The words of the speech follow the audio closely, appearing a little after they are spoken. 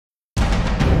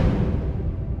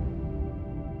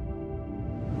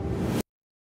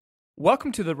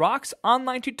Welcome to the ROCS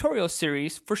online tutorial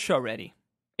series for ShowReady.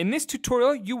 In this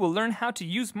tutorial, you will learn how to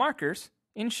use markers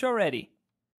in ShowReady.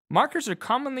 Markers are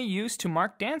commonly used to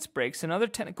mark dance breaks and other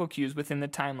technical cues within the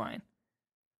timeline.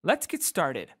 Let's get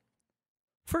started.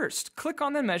 First, click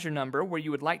on the measure number where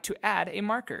you would like to add a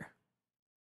marker.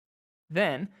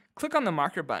 Then, click on the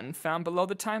marker button found below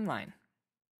the timeline.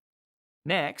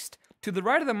 Next, to the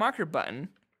right of the marker button,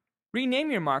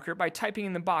 rename your marker by typing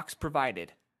in the box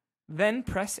provided. Then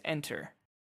press Enter.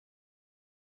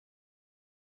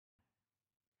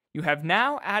 You have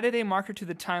now added a marker to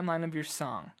the timeline of your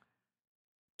song.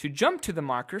 To jump to the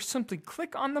marker, simply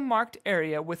click on the marked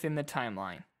area within the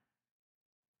timeline.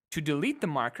 To delete the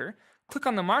marker, click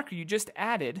on the marker you just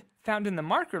added found in the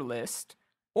marker list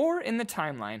or in the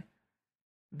timeline.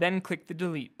 Then click the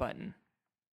Delete button.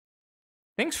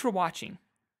 Thanks for watching.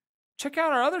 Check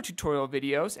out our other tutorial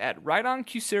videos at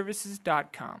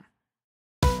writeoncueservices.com.